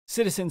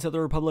Citizens of the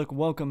Republic,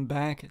 welcome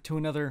back to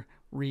another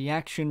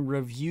reaction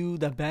review,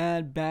 The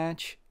Bad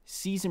Batch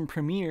season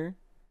premiere.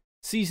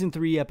 Season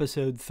 3,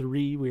 episode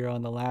 3. We are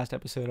on the last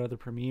episode of the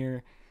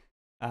premiere.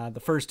 The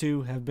first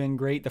two have been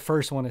great, the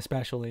first one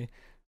especially.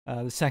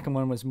 The second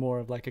one was more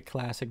of like a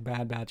classic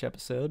Bad Batch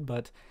episode,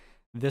 but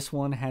this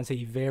one has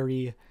a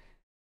very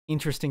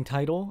interesting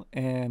title,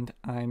 and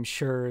I'm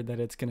sure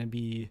that it's going to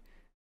be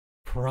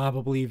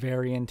probably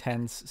very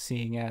intense,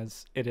 seeing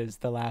as it is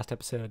the last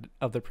episode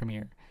of the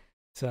premiere.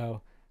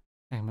 So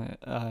I'm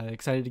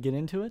excited to get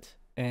into it,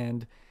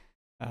 and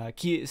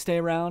stay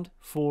around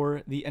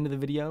for the end of the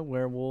video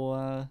where we'll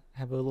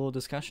have a little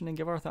discussion and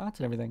give our thoughts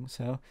and everything.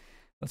 So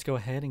let's go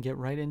ahead and get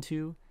right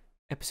into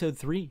episode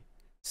 3,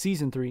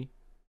 season 3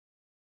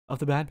 of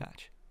The Bad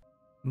Batch.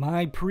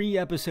 My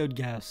pre-episode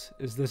guess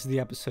is this is the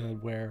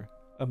episode where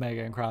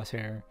Omega and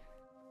Crosshair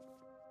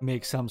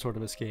make some sort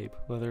of escape,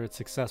 whether it's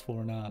successful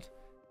or not.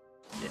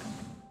 Yeah.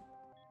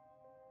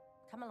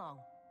 Come along.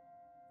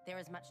 There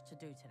is much to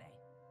do today.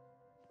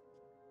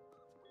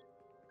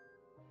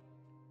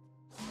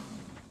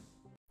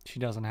 She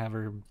doesn't have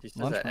her She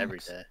says lunch that every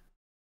box. day.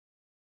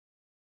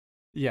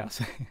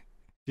 Yes,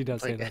 she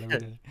does say Like, that every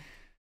day.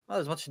 Well,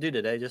 there's much to do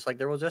today, just like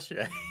there was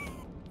yesterday.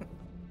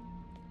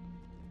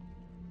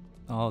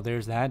 Oh,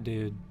 there's that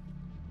dude.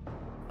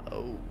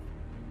 Oh.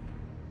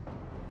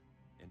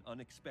 An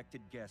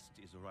unexpected guest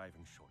is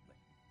arriving shortly.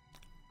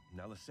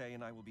 Nalisay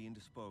and I will be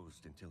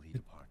indisposed until he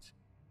departs.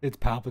 It's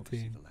Oversee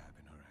Palpatine. the lab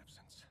in her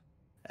absence.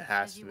 It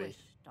has As to you be. wish,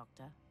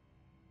 Doctor.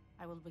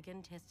 I will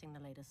begin testing the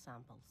latest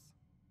samples.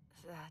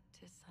 That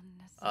is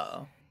unnecessary.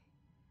 Uh-oh.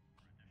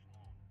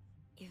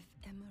 If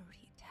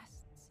Emery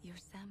tests your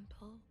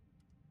sample,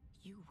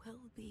 you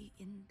will be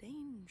in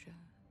danger.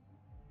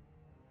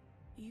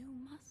 You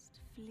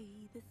must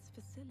flee this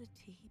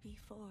facility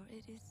before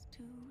it is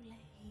too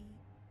late.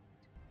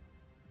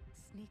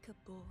 Sneak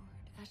aboard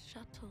a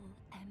shuttle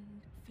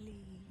and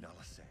flee.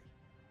 Nalisay.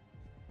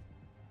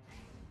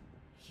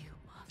 You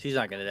must. She's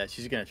not gonna do that.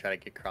 She's gonna try to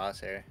get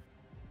Crosshair.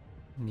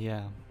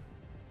 Yeah.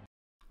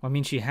 Well, I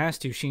mean, she has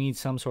to. She needs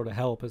some sort of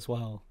help as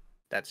well.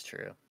 That's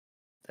true.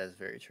 That's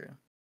very true.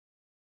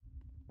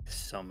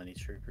 So many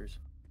troopers.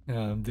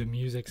 The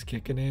music's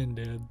kicking in,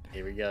 dude.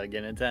 Here we go,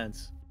 getting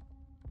intense.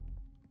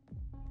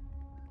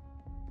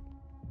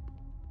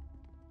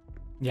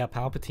 Yeah,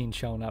 Palpatine's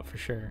showing up for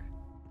sure.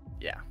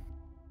 Yeah.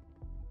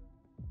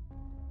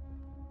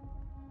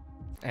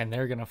 And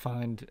they're gonna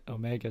find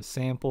Omega's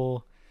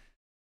sample.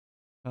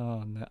 Oh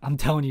no. I'm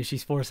telling you,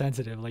 she's force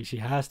sensitive. Like, she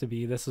has to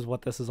be. This is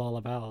what this is all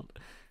about.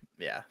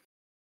 Yeah.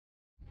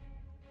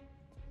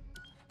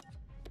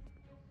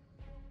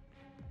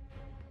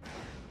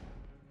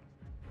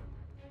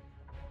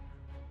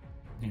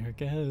 Here it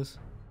goes.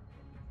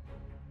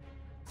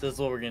 So this is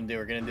what we're gonna do.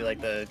 We're gonna do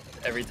like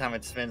every time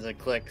it spins and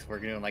clicks, we're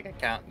doing like a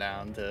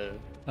countdown to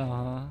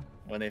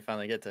when they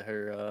finally get to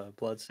her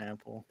blood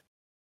sample.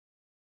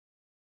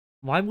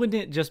 Why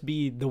wouldn't it just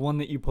be the one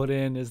that you put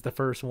in is the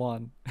first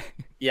one?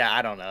 Yeah,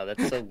 I don't know.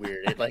 That's so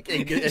weird.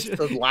 It's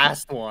the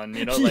last one,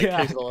 you know, like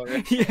Yeah. takes all over.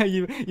 Yeah,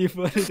 you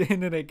put it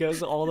in and it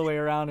goes all the way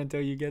around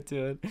until you get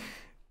to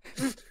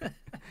it.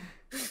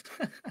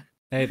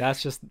 Hey,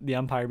 that's just the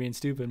Empire being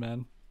stupid,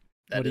 man.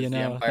 That What do you is the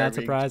know? Empire Not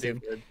being surprising.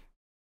 stupid.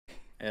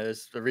 Yeah,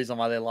 there's the reason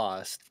why they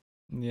lost.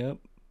 Yep.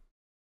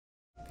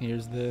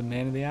 Here's the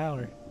man of the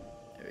hour.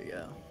 There we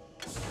go.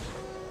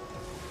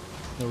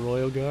 The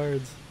Royal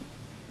Guards.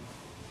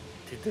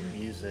 Dude, the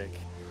music.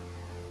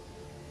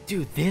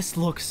 Dude, this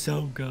looks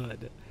so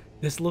good.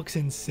 This looks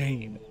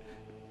insane.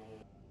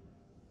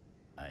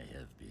 I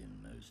have been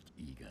most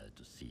eager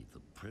to see the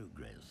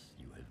progress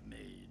you have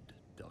made,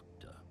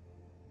 Doctor.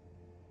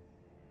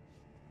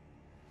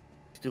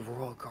 Dude,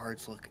 Royal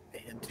Guards look,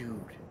 dude.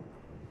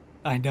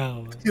 I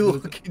know. You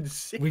look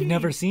insane. We've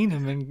never seen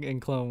him in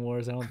Clone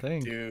Wars, I don't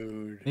think.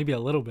 Dude. Maybe a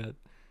little bit.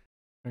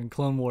 Or in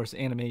Clone Wars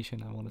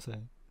animation, I want to say.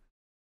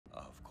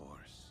 Of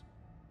course.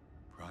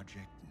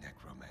 Project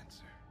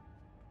Necromancer.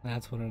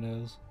 That's what it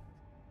is.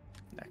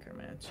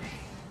 Necromancer.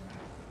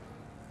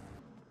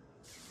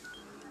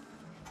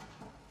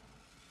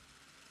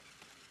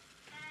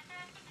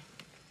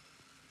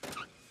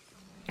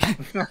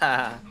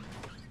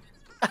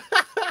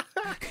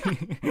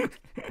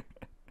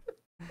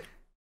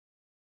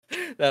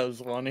 That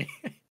was funny.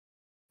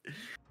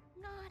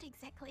 Not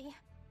exactly.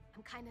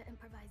 I'm kind of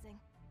improvising.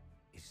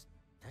 Is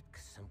that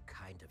some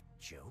kind of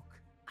joke?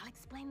 I'll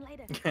explain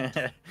later. Get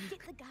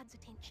the guard's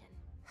attention.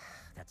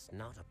 That's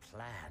not a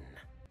plan.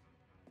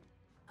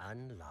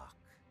 Unlock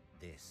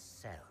this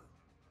cell.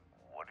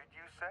 What did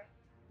you say?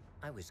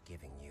 I was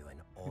giving you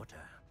an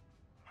order.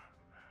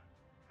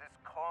 This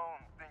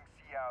clone thinks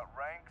he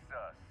outranks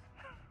us.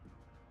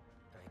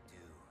 I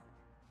do.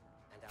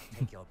 And I'll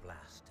take your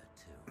blaster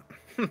too.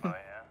 Oh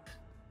yeah?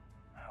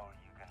 How are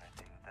you gonna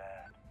do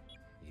that?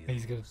 You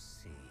He's gonna- will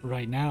see.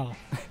 Right now.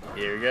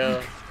 Here we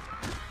go.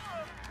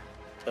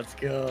 Let's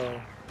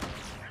go.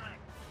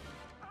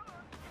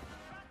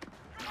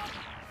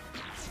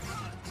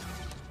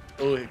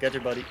 Oh, got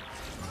your buddy.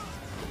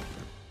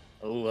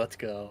 Oh, let's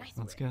go. Nice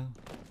Let's work. go.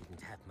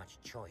 Didn't have much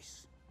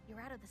choice. You're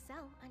out of the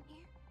cell, aren't you?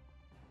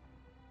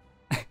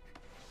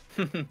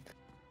 The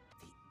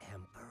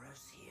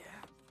Emperor's here.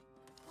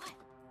 What?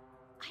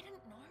 I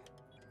didn't know.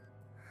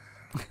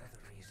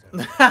 Another reason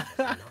it's not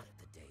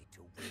the day to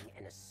wing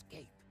an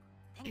escape.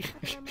 Thanks for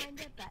the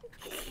reminder, but I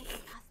think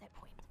we're past that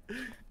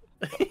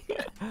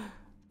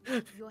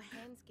point. Your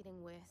hand's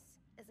getting worse,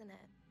 isn't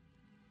it?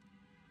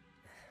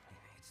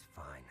 It's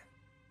fine.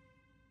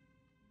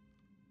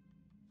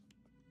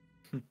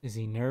 Is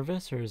he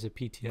nervous or is it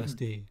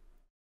PTSD?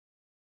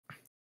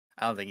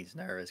 I don't think he's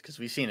nervous because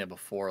we've seen it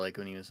before, like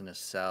when he was in a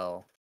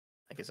cell,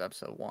 like it's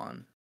episode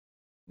 1.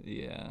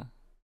 Yeah.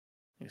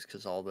 It's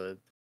because all the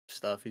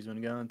stuff he's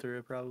been going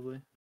through,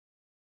 probably.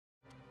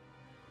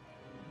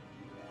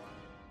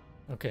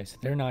 Okay, so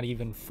they're not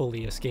even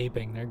fully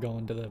escaping. They're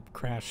going to the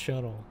crash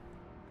shuttle.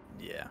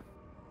 Yeah.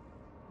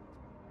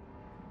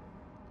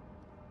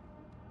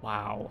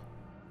 Wow.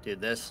 Dude,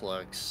 this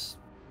looks...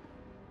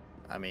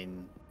 I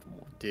mean,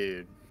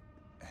 dude.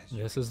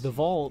 This is the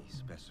vault.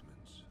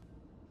 Specimens.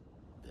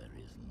 There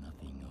is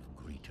nothing of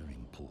greater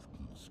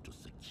importance to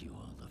secure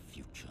the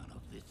future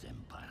of this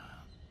empire.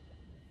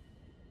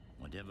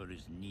 Whatever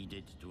is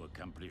needed to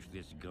accomplish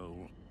this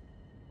goal,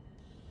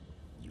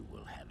 you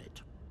will have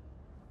it.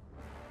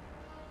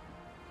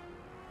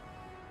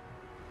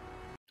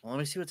 Well, let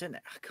me see what's in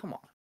there. Come on.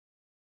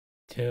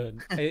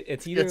 Dude,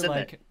 it's either It's in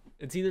like there.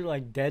 it's either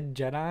like Dead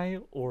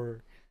Jedi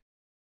or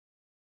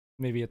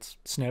maybe it's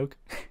Snoke.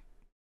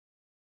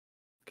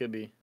 Could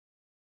be.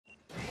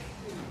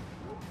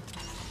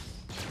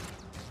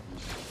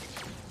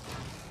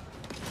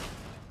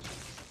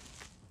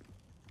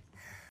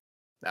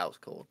 That was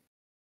cool.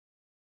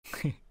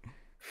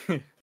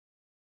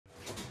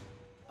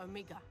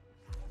 Omega,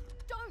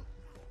 Don't!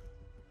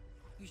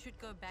 you should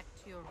go back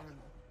to your room.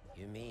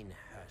 You mean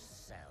her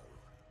cell?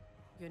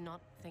 You're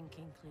not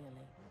thinking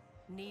clearly.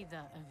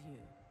 Neither of you.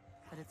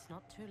 But it's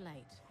not too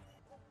late.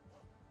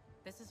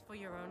 This is for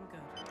your own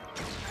good.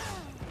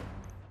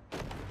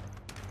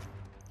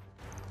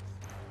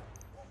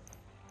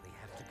 We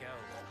have to go.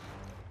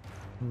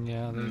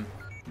 Yeah, they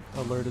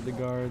alerted the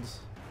guards.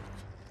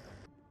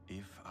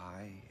 If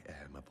I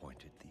am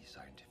appointed the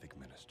scientific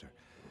minister,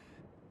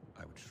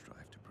 I would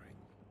strive to bring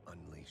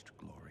unleashed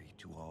glory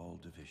to all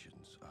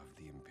divisions of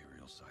the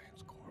Imperial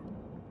Science Corps.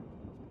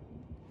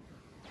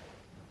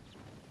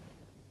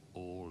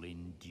 All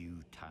in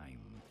due time.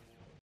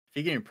 If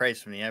you're getting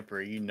praise from the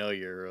Emperor, you know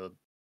you're a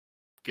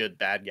good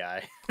bad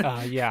guy.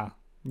 Yeah.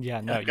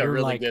 Yeah, no, Like a you're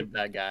really like good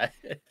bad guy.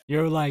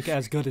 you're like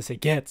as good as it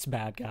gets,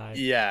 bad guy.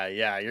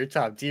 Yeah, you're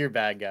top tier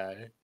bad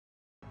guy.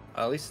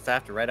 Well, at least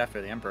it's right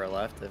after the Emperor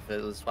left. If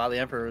it was while the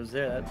Emperor was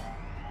there, that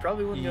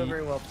probably wouldn't go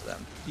very well for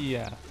them.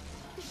 Yeah.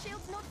 The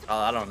shield's not Oh,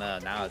 I don't know.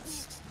 Now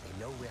it's... They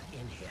know we're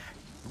in here.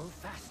 Move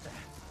faster.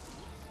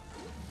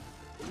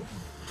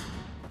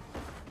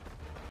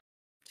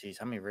 Jeez,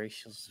 how many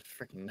ratios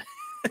freaking...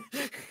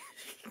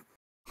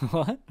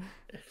 What?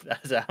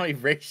 That's how many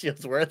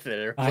ratios worth it?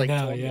 It was I like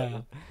know, 20 of yeah.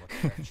 them.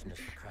 What direction is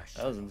the crash?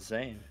 That was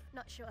insane.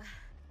 Not sure.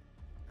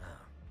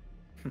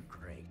 Oh,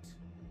 great.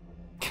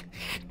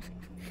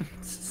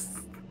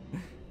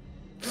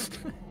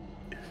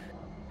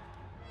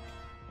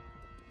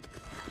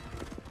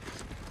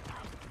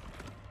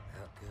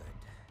 How good.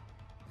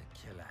 The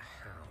killer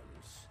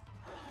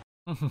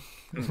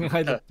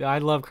hounds. I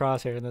love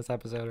Crosshair in this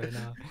episode right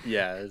now.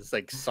 Yeah, it's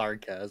like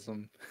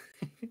sarcasm.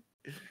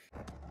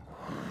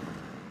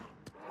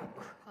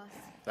 Cross.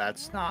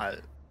 That's not...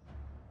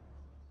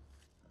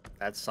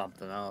 That's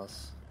something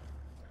else.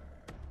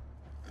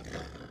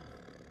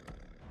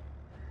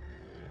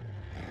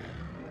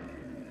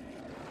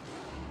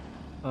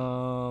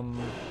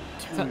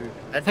 Dude,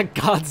 That's a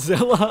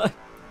Godzilla.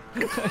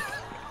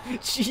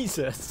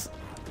 Jesus.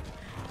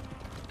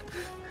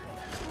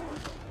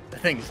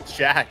 that thing's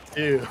jacked,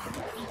 too.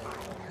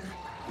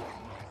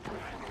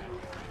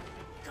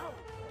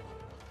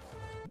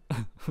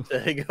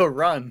 There you go,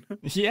 run.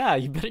 Yeah,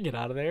 you better get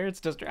out of there. It's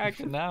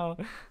distraction now.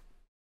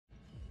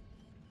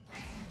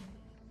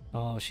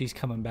 Oh, she's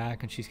coming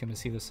back and she's gonna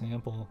see the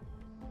sample.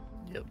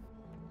 Yep.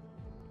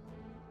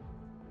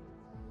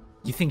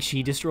 You think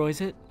she destroys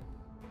it?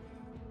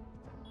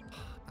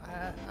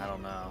 I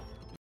don't know.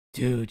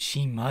 Dude,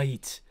 she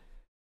might.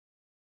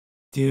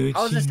 Dude,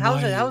 How is she this?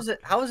 might.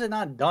 How is it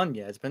not done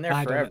yet? It's been there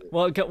I don't forever.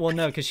 know. Well,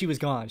 no, because she was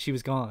gone. She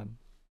was gone.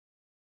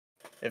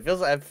 It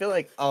feels. I feel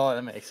like. Oh,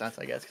 that makes sense.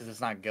 I guess because it's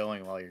not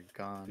going while you're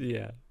gone.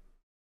 Yeah.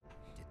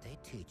 Did they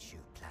teach you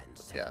Plan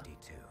Yeah.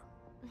 72?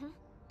 Mm-hmm.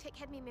 Tick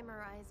had me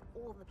memorize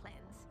all the plans.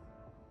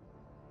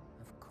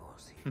 Of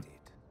course he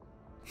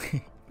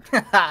did.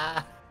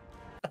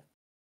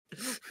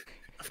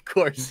 Of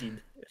course he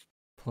did.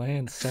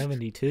 Plan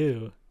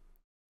 72.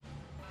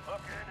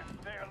 Look in and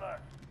stay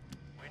alert.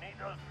 We need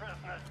those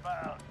prisoners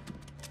found.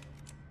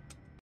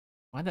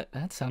 Why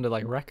that sounded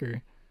like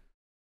Wrecker.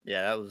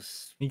 Yeah, that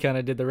was. He kind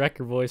of did the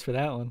Wrecker voice for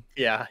that one.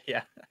 Yeah.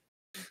 Stand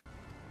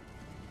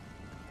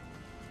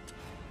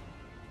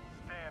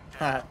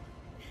down.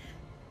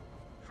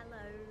 Hello.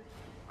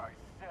 I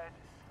said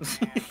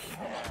stand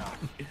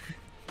down.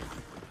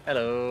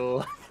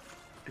 Hello.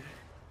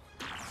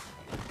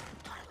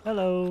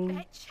 Hello.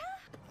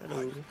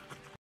 Hello.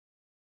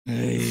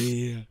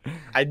 Hey.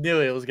 I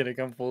knew it was gonna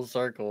come full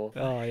circle.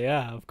 Oh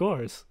yeah, of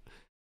course.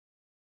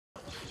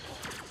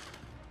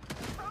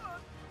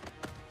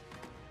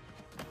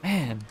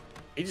 Man.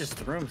 He just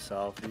threw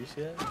himself. Did you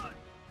see that?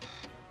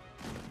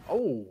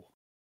 Oh.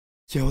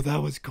 Yo,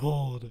 that was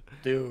cold.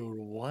 Dude,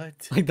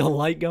 what? Like the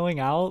light going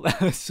out?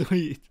 That was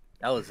sweet.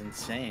 That was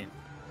insane.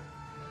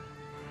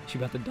 She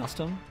about to dust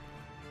him?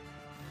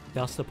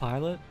 Dust the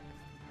pilot?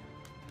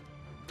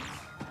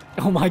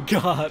 Oh my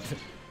god.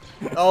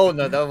 Oh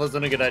no, that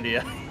wasn't a good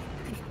idea.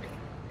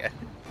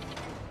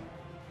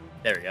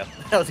 There we go.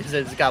 I was gonna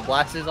say it's got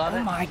blasters on it.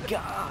 Oh my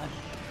god.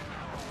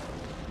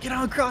 Get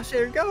on,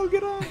 Crosshair, go,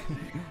 get on.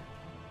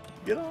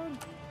 Get on.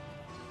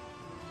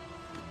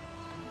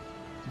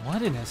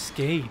 What an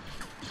escape.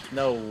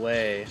 No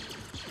way.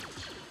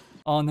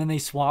 Oh, and then they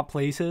swap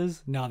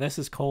places? No, this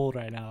is cold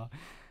right now.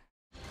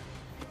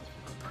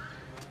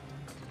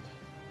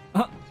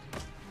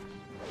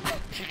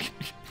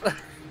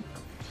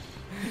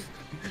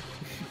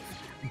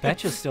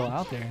 Betcha's still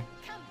out there.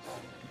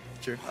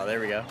 Sure. Oh,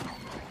 there we go.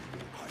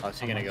 Oh,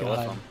 she's gonna go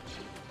with him.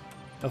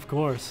 Of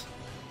course.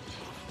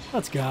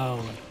 Let's go.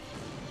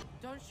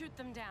 Don't shoot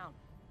them down.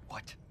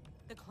 What?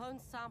 The clone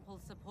sample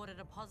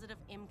supported a positive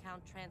M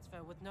count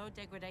transfer with no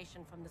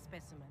degradation from the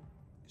specimen.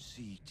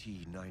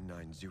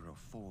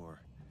 CT-9904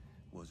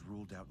 was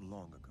ruled out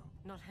long ago.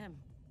 Not him.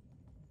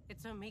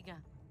 It's Omega.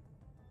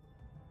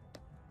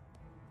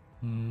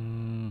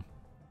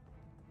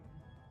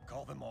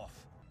 Call them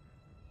off.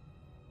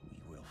 We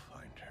will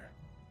find her.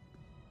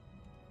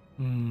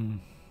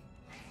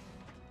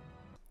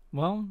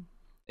 Well,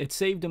 it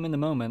saved him in the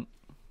moment.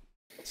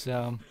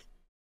 So.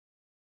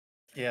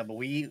 Yeah, but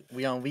we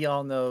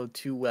all know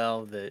too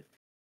well that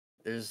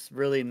there's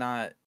really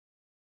not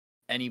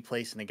any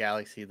place in the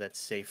galaxy that's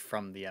safe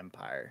from the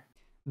Empire.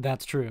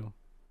 That's true.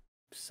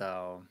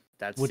 So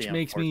that's which the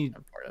makes me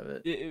part of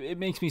it. It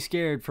makes me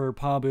scared for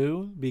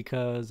Pabu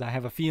because I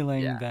have a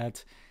feeling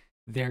that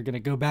they're gonna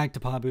go back to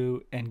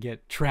Pabu and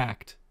get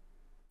tracked.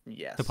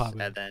 Yes, to Pabu.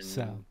 and then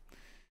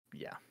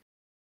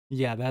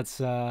yeah,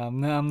 that's I'm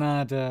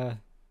not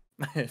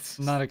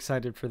not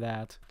excited for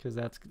that because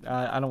that's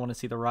I don't want to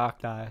see The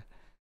Rock die.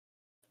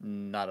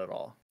 Not at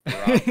all. The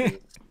Rock is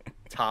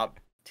top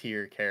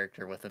tier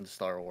character within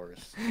Star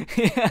Wars.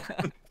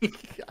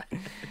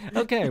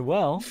 Okay,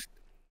 well,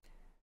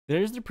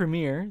 there's the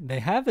premiere. They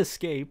have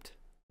escaped,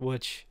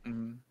 which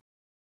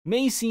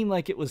may seem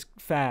like it was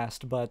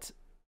fast, but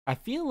I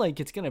feel like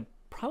it's gonna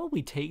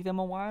probably take them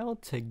a while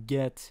to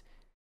get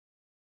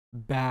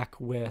back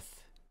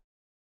with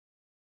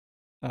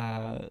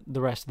the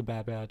rest of the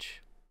Bad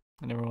Batch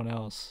and everyone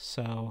else.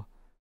 So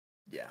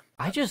yeah,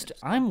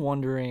 I'm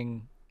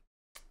wondering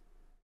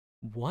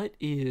what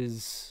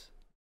is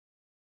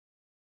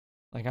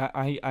like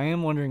I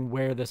am wondering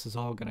where this is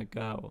all gonna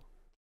go,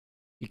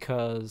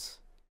 because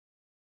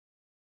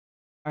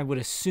I would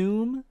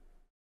assume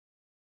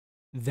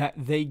that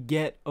they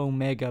get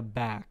Omega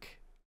back,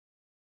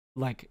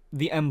 like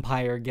the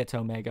Empire gets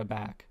Omega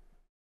back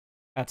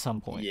at some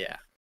point. Yeah.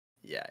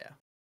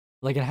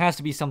 Like it has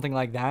to be something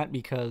like that,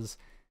 because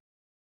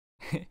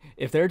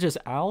if they're just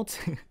out,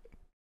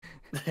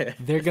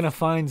 they're gonna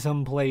find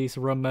some place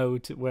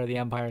remote where the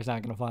Empire's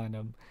not gonna find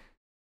them.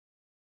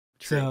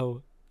 True.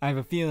 So I have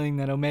a feeling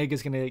that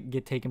Omega's gonna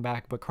get taken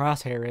back, but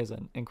Crosshair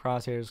isn't, and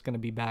Crosshair's gonna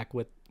be back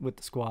with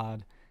the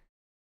squad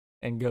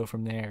and go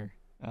from there.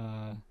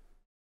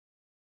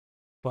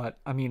 But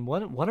I mean,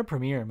 what a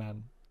premiere,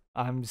 man!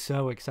 I'm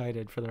so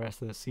excited for the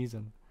rest of this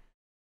season.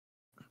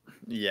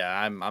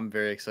 Yeah, I'm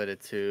very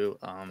excited too.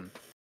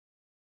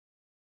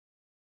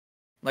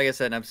 Like I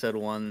said in episode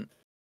 1,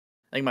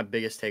 I think my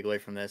biggest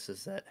takeaway from this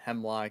is that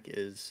Hemlock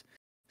is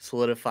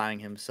solidifying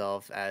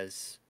himself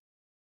as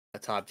a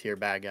top tier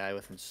bad guy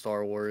within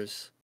Star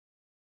Wars.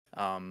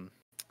 And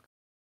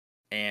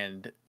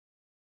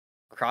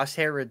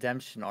Crosshair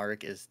redemption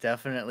arc is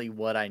definitely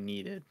what I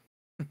needed.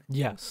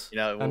 Yes. You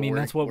know, I mean,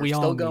 that's what we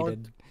all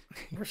needed.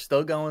 We're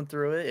still going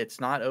through it. It's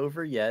not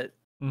over yet.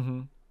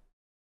 Mm-hmm.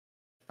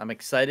 I'm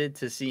excited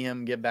to see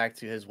him get back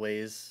to his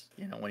ways,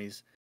 you know, when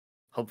he's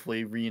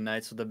hopefully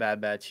reunites with the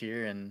Bad Batch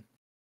here, and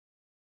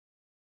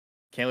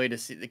can't wait to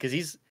see, because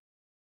he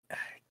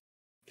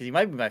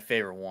might be my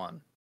favorite one.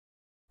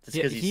 Just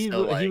Yeah, he's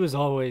so, like, he was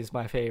always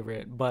my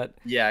favorite, but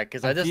yeah,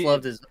 because I just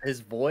loved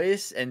his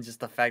voice and just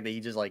the fact that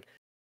he just like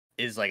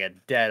is like a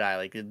dead eye,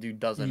 like the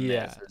dude doesn't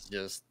miss. It's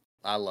just,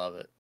 I love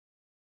it.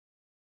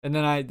 And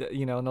then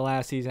in the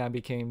last season I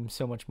became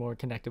so much more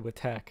connected with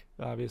Tech,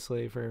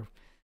 obviously for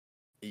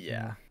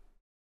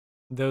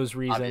those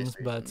reasons,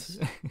 but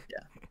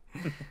yeah.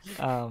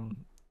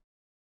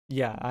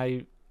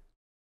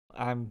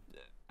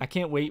 I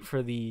can't wait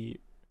for the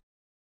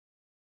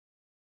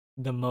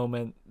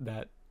moment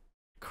that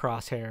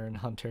Crosshair and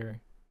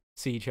Hunter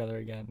see each other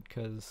again,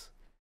 because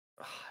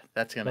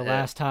that's gonna the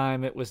last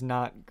time it was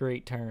not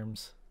great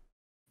terms.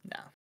 No,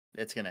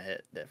 it's gonna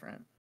hit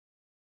different.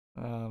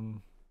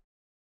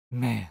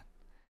 Man,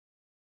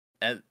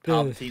 and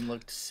Palpatine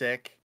looked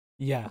sick.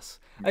 Yes.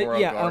 Royal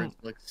Yeah. Guards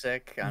look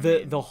sick.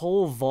 The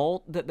whole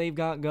vault that they've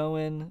got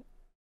going.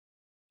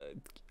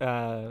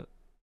 Like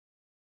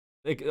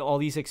all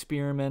these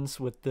experiments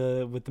with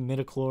the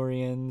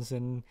midichlorians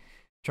and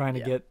trying to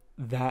get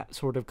that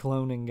sort of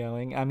cloning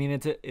going. I mean,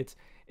 it's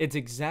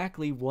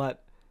exactly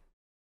what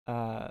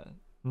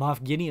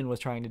Moff Gideon was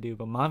trying to do,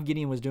 but Moff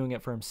Gideon was doing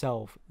it for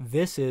himself.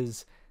 This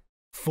is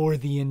for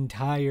the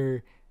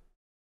entire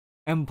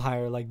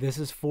empire. Like, this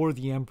is for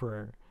the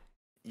Emperor.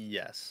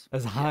 Yes.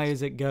 As high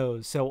as it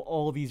goes. So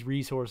all these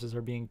resources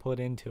are being put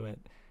into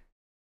it.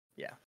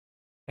 Yeah.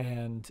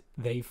 And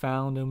they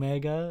found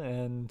Omega,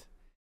 and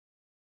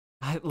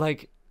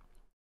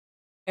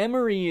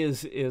Emery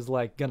is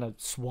like gonna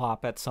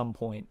swap at some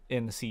point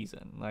in the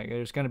season. Like,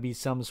 there's gonna be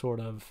some sort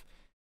of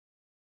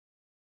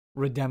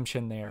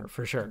redemption there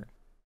for sure.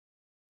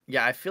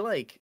 Yeah, I feel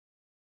like,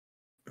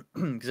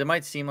 because it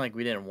might seem like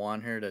we didn't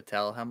want her to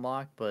tell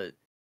Hemlock, but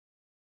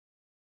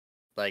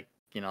like,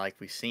 like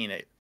we've seen,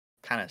 it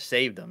kind of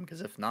saved them,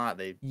 because if not,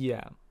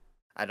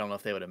 I don't know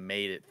if they would have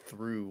made it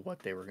through what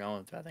they were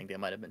going through. I think they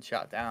might have been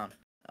shot down.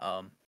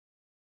 So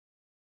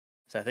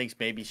I think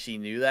maybe she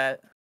knew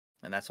that,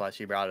 and that's why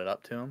she brought it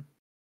up to him.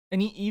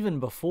 And even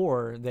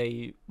before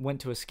they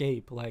went to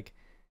escape, like,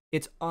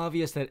 it's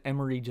obvious that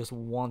Emery just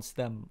wants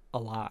them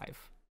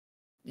alive.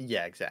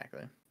 Yeah,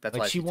 exactly. That's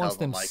like, why she wants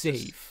them like,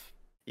 safe.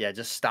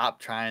 Just stop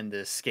trying to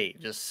escape.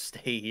 Just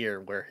stay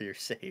here where you're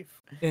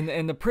safe.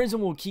 And the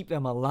prison will keep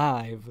them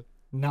alive,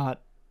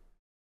 not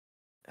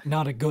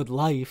a good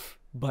life,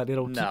 but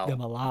it'll keep them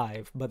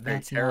alive. But Very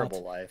that's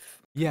terrible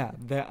life. Yeah,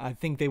 I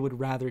think they would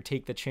rather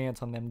take the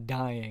chance on them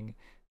dying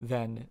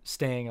than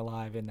staying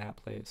alive in that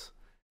place.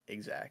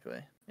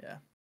 Exactly. Yeah.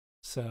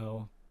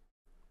 So,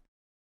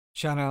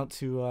 shout out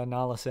to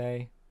Nala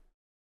Se.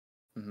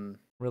 Mm-hmm.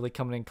 Really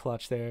coming in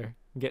clutch there,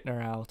 getting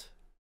her out.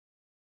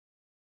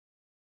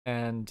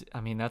 And,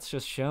 I mean, that's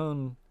just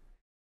shown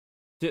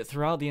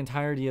throughout the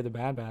entirety of the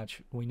Bad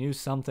Batch. We knew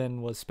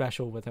something was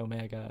special with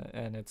Omega,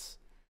 and it's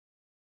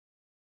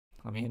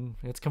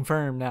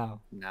confirmed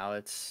now. Now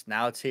it's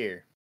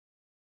here.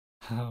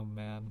 Oh,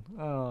 man.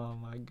 Oh,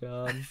 my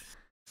God.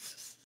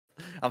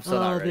 I'm still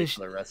not ready for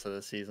the rest of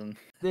the season.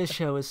 This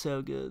show is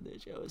so good.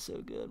 This show is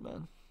so good,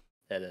 man.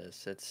 It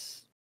is.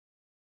 It's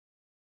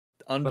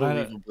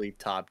unbelievably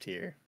top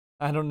tier.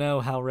 I don't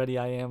know how ready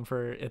I am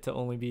for it to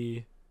only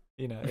be,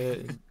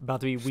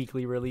 about to be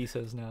weekly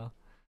releases now.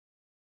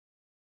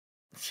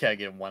 Yeah,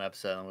 get one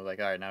episode and we're like,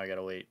 all right, now we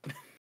gotta wait.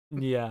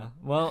 Yeah.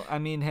 Well, I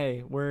mean,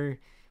 hey,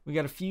 we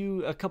got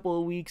a couple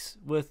of weeks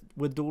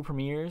with dual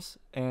premieres,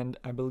 and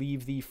I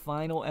believe the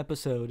final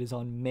episode is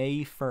on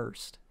May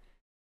 1st.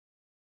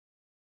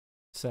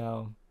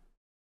 So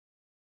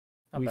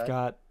we've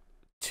got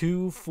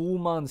 2 full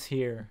months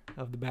here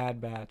of the Bad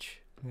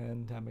Batch,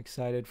 and I'm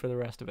excited for the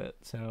rest of it.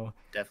 So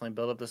definitely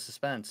build up the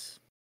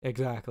suspense.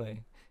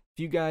 Exactly. If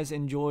you guys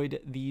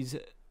enjoyed these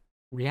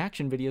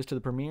reaction videos to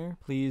the premiere,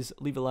 please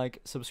leave a like,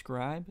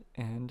 subscribe,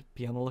 and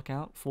be on the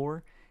lookout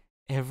for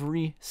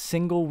every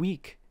single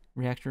week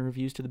reaction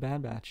reviews to the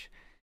Bad Batch.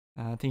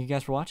 Thank you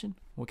guys for watching.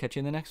 We'll catch you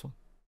in the next one.